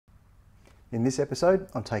In this episode,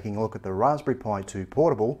 I'm taking a look at the Raspberry Pi 2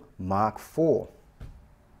 Portable Mk4.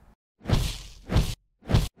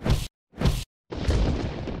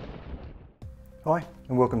 Hi,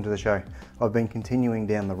 and welcome to the show. I've been continuing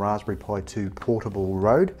down the Raspberry Pi 2 Portable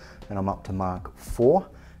road, and I'm up to Mk4.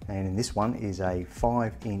 And in this one is a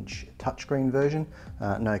 5-inch touchscreen version,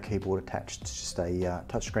 no keyboard attached, it's just a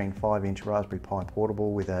touchscreen 5-inch Raspberry Pi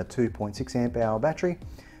Portable with a 2.6 amp hour battery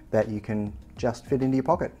that you can just fit into your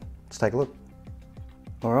pocket. Let's take a look.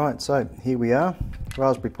 Alright, so here we are,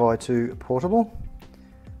 Raspberry Pi 2 Portable.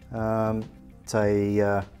 It's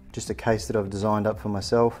just a case that I've designed up for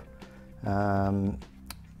myself.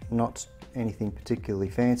 Not anything particularly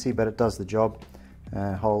fancy, but it does the job.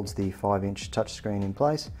 Holds the 5-inch touchscreen in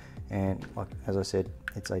place, and like, as I said,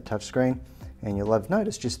 it's a touchscreen. And you'll have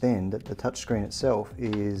noticed just then that the touchscreen itself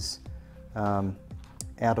is out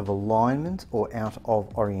of alignment or out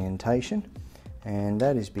of orientation. And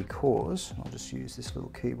that is because, I'll just use this little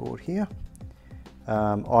keyboard here,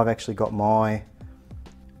 I've actually got my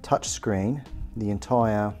touch screen, the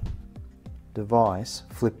entire device,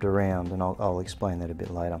 flipped around, and I'll explain that a bit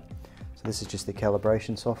later. So this is just the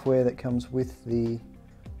calibration software that comes with the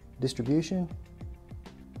distribution.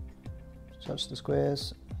 Touch the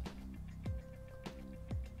squares,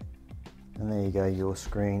 and there you go, your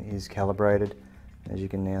screen is calibrated. As you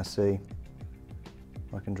can now see,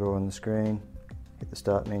 I can draw on the screen, hit the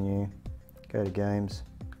start menu, go to games,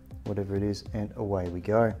 whatever it is, and away we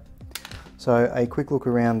go. So a quick look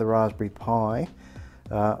around the Raspberry Pi.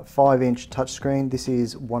 5-inch touchscreen. This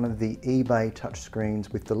is one of the eBay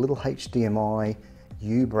touchscreens with the little HDMI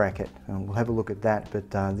U bracket, and we'll have a look at that,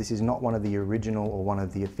 but this is not one of the original or one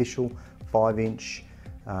of the official 5-inch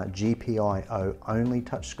GPIO only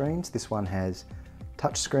touchscreens. This one has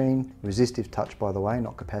touchscreen, resistive touch by the way,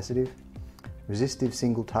 not capacitive, resistive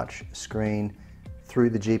single touch screen through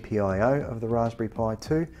the GPIO of the Raspberry Pi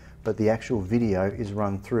 2, but the actual video is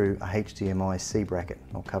run through a HDMI C bracket.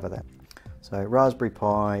 I'll cover that. So Raspberry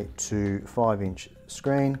Pi 2 5-inch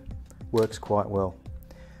screen works quite well.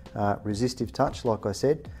 Resistive touch, like I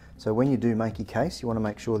said, so when you do make your case, you want to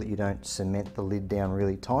make sure that you don't cement the lid down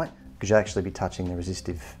really tight, because you'll actually be touching the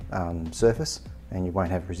resistive surface and you won't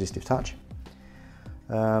have resistive touch.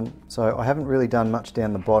 So I haven't really done much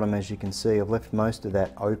down the bottom, as you can see. I've left most of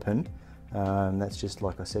that open. That's just,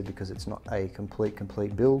 like I said, because it's not a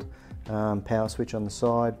complete build. Power switch on the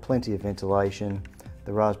side, plenty of ventilation.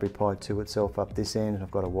 The Raspberry Pi 2 itself up this end, I've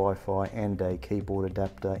got a Wi-Fi and a keyboard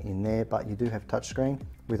adapter in there, but you do have touchscreen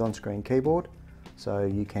with on-screen keyboard, so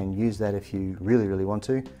you can use that if you really want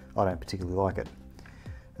to. I don't particularly like it.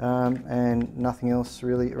 And nothing else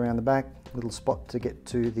really around the back. Little spot to get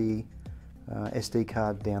to the SD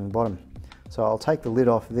card down the bottom. So I'll take the lid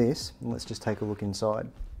off this and let's just take a look inside.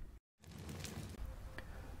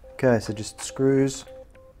 Okay, so just screws,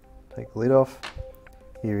 take the lid off.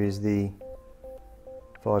 Here is the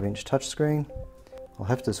 5-inch touchscreen. I'll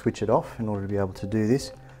have to switch it off in order to be able to do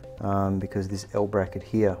this, because this L bracket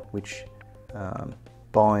here, which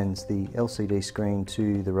binds the LCD screen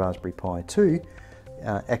to the Raspberry Pi 2,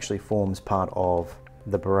 actually forms part of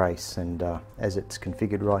the brace, and as it's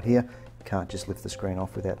configured right here, you can't just lift the screen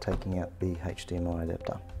off without taking out the HDMI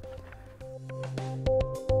adapter.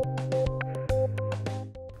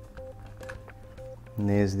 And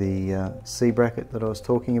there's the C bracket that I was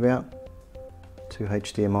talking about. 2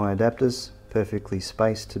 HDMI adapters, perfectly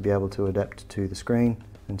spaced to be able to adapt to the screen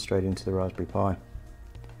and straight into the Raspberry Pi.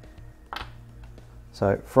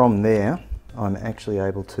 So from there, I'm actually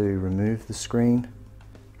able to remove the screen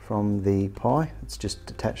from the Pi. It's just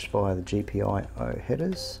attached via the GPIO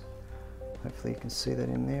headers. Hopefully you can see that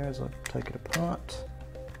in there as I take it apart.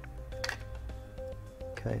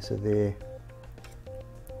 Okay, so there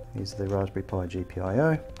is the Raspberry Pi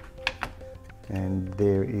GPIO, and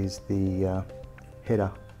there is the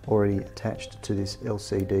header already attached to this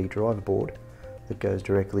LCD driver board that goes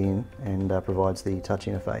directly in and provides the touch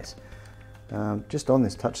interface. Just on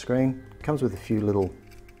this touch screen, it comes with a few little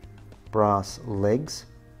brass legs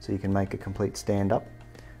so you can make a complete stand up.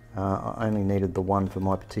 I only needed the one for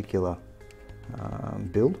my particular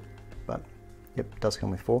build, but yep, it does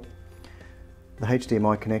come with 4. The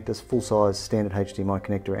HDMI connectors, full size standard HDMI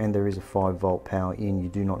connector, and there is a 5-volt power in. You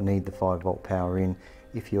do not need the 5-volt power in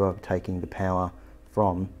if you are taking the power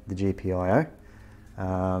from the GPIO.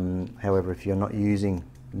 However, if you're not using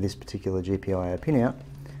this particular GPIO pin out,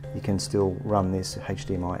 you can still run this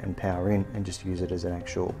HDMI and power in and just use it as an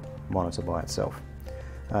actual monitor by itself.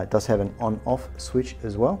 It does have an on-off switch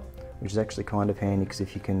as well, which is actually kind of handy, because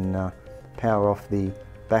if you can power off the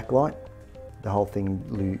backlight, the whole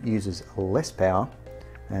thing uses less power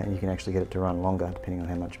and you can actually get it to run longer depending on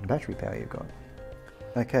how much battery power you've got.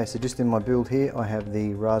 Okay, so just in my build here I have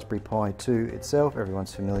the Raspberry Pi 2 itself,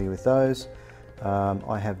 everyone's familiar with those.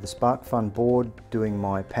 I have the Sparkfun board doing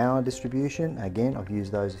my power distribution. Again, I've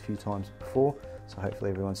used those a few times before, so hopefully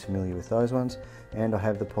everyone's familiar with those ones. And I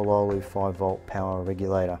have the Pololu 5-volt power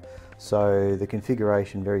regulator. So the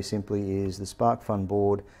configuration very simply is the Sparkfun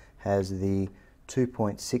board has the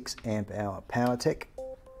 2.6 amp hour PowerTech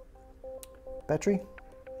battery.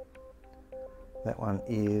 That one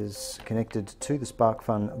is connected to the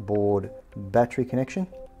Sparkfun board battery connection,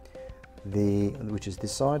 which is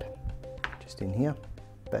this side. Just in here,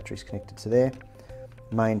 battery's connected to there.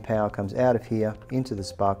 Main power comes out of here into the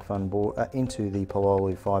Sparkfun board, into the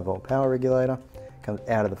Pololu 5-volt power regulator, comes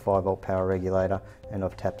out of the 5-volt power regulator, and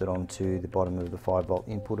I've tapped it onto the bottom of the 5-volt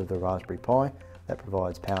input of the Raspberry Pi. That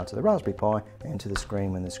provides power to the Raspberry Pi and to the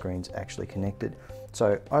screen when the screen's actually connected.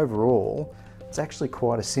 So overall, it's actually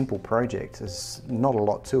quite a simple project. There's not a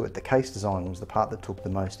lot to it. The case design was the part that took the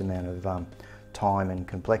most amount of time and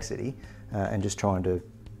complexity, and just trying to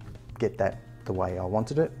get that the way I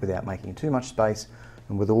wanted it without making too much space,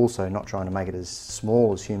 and with also not trying to make it as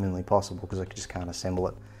small as humanly possible because I just can't assemble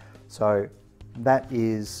it. So that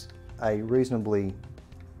is a reasonably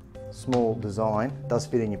small design. It does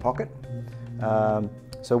fit in your pocket.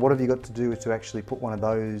 So what have you got to do to actually put one of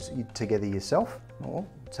those together yourself? Well,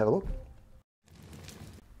 let's have a look.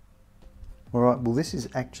 All right, well this is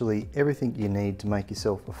actually everything you need to make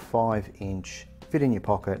yourself a 5-inch fit in your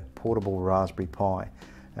pocket portable Raspberry Pi.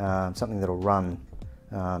 Something that'll run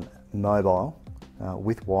mobile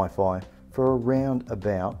with Wi-Fi for around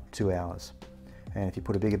about 2 hours. And if you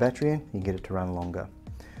put a bigger battery in, you can get it to run longer.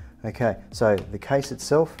 Okay, so the case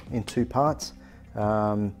itself in 2 parts.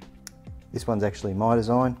 This one's actually my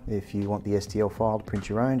design. If you want the STL file to print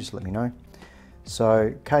your own, just let me know.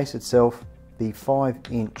 So case itself, the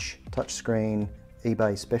 5-inch touchscreen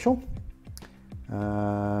eBay special,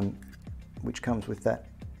 which comes with that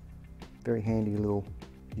very handy little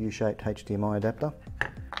U-shaped HDMI adapter.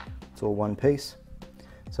 It's all one piece.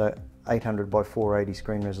 So 800 by 480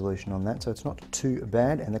 screen resolution on that, so it's not too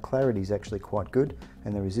bad, and the clarity is actually quite good,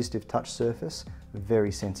 and the resistive touch surface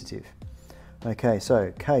very sensitive. Okay,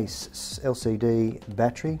 so case LCD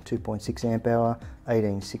battery, 2.6 amp hour,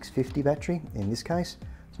 18650 battery in this case.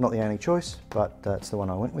 It's not the only choice, but that's the one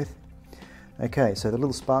I went with. Okay, so the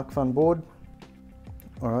little Sparkfun board.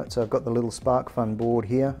 Alright, so I've got the little Sparkfun board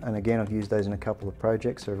here, and again I've used those in a couple of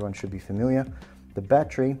projects, so everyone should be familiar. The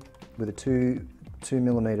battery with a 2mm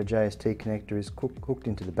JST connector is hooked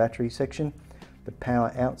into the battery section. The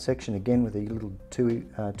power out section, again with a little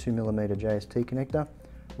 2mm JST connector,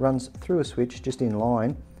 runs through a switch just in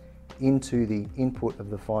line into the input of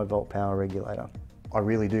the 5-volt power regulator. I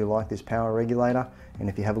really do like this power regulator, and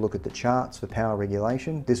if you have a look at the charts for power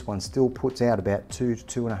regulation, this one still puts out about 2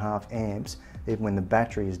 to 2.5 amps even when the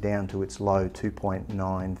battery is down to its low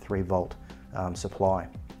 2.93 volt supply.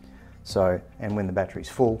 So, and when the battery's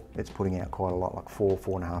full, it's putting out quite a lot, like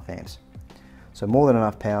 4.5 amps. So more than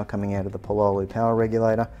enough power coming out of the Pololu power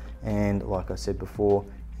regulator, and like I said before,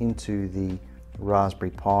 into the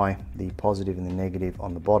Raspberry Pi, the positive and the negative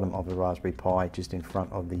on the bottom of the Raspberry Pi, just in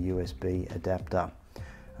front of the USB adapter.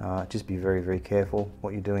 Just be very, very careful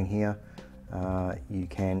what you're doing here. You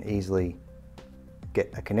can easily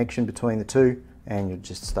get a connection between the two and you'll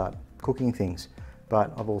just start cooking things.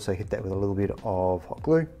 But I've also hit that with a little bit of hot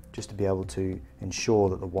glue just to be able to ensure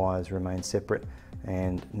that the wires remain separate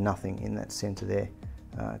and nothing in that center there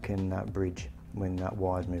can bridge when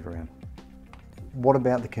wires move around. What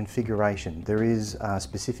about the configuration? There is a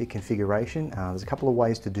specific configuration. There's a couple of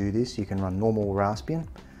ways to do this. You can run normal Raspbian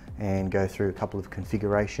and go through a couple of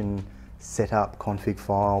configuration setup, config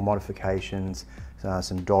file, modifications,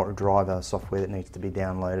 some driver software that needs to be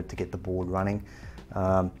downloaded to get the board running.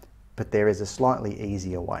 But there is a slightly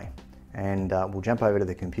easier way. And we'll jump over to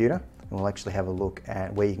the computer and we'll actually have a look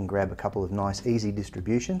at where you can grab a couple of nice easy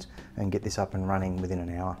distributions and get this up and running within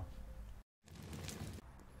an hour.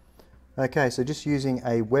 Okay, so just using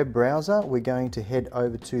a web browser, we're going to head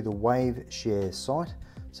over to the Waveshare site.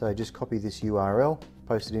 So just copy this URL,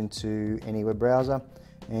 post it into any web browser,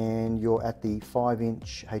 and you're at the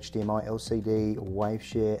 5-inch HDMI LCD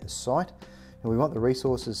Waveshare site. And we want the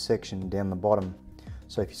resources section down the bottom.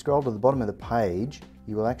 So if you scroll to the bottom of the page,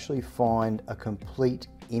 you will actually find a complete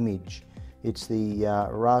image. It's the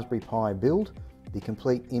Raspberry Pi build. The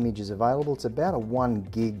complete image is available. It's about a 1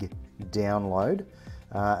 gig download.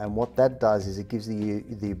 And what that does is it gives you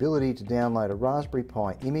the ability to download a Raspberry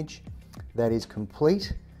Pi image that is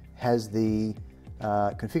complete, has the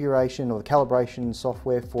configuration or the calibration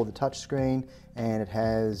software for the touchscreen, and it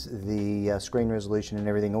has the screen resolution and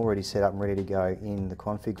everything already set up and ready to go in the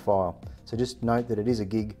config file. So just note that it is a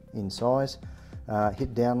gig in size.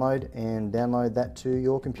 Hit download and download that to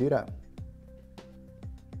your computer.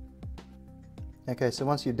 Okay, so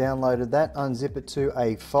once you've downloaded that, unzip it to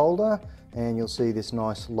a folder and you'll see this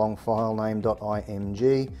nice long file name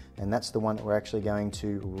 .img, and that's the one that we're actually going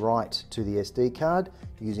to write to the SD card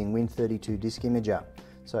using Win32 Disk Imager.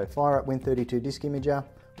 So fire up Win32 Disk Imager,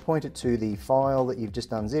 point it to the file that you've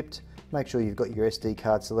just unzipped, make sure you've got your SD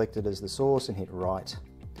card selected as the source and hit write.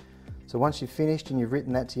 So once you've finished and you've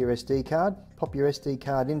written that to your SD card, pop your SD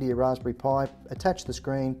card into your Raspberry Pi, attach the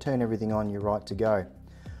screen, turn everything on, you're right to go.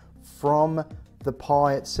 From the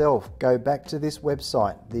Pi itself, go back to this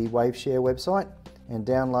website, the Waveshare website, and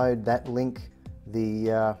download that link,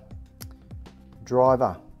 the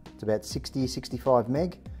driver. It's about 60-65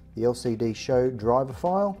 meg, the LCD show driver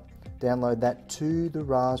file. Download that to the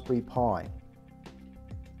Raspberry Pi.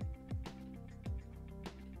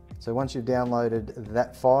 So once you've downloaded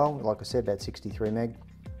that file, like I said, about 63 meg,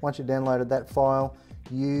 once you've downloaded that file,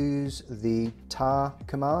 use the tar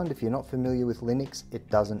command. If you're not familiar with Linux, it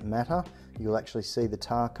doesn't matter. You'll actually see the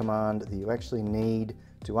tar command that you actually need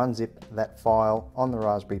to unzip that file on the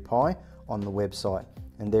Raspberry Pi on the website.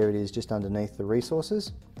 And there it is, just underneath the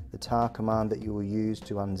resources, the tar command that you will use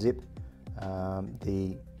to unzip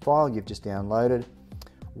the file you've just downloaded.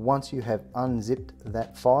 Once you have unzipped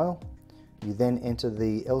that file, you then enter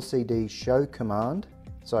the LCD show command.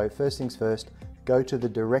 So first things first, go to the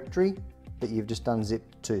directory that you've just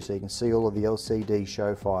unzipped to so you can see all of the LCD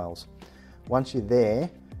show files. Once you're there,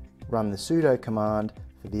 run the sudo command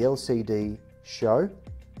for the LCD show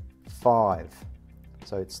 5.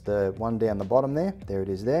 So it's the one down the bottom there, it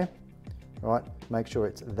is there. Right, make sure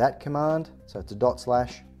it's that command, so it's a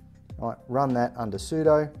 /. Right, run that under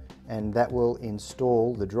sudo and that will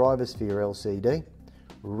install the drivers for your LCD.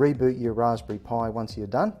 Reboot your Raspberry Pi once you're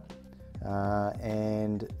done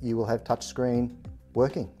and you will have touchscreen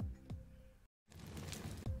working.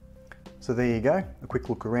 So there you go, a quick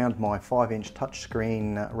look around my 5-inch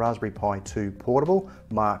touchscreen Raspberry Pi 2 portable,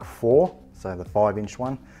 Mk4, so the 5-inch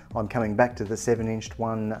one. I'm coming back to the 7-inch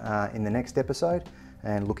one in the next episode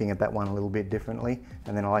and looking at that one a little bit differently,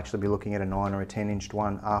 and then I'll actually be looking at a 9 or a 10-inch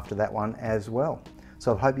one after that one as well.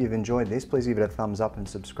 So I hope you've enjoyed this. Please give it a thumbs up and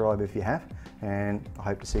subscribe if you have, and I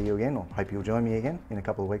hope to see you again, or hope you'll join me again in a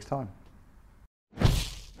couple of weeks' time.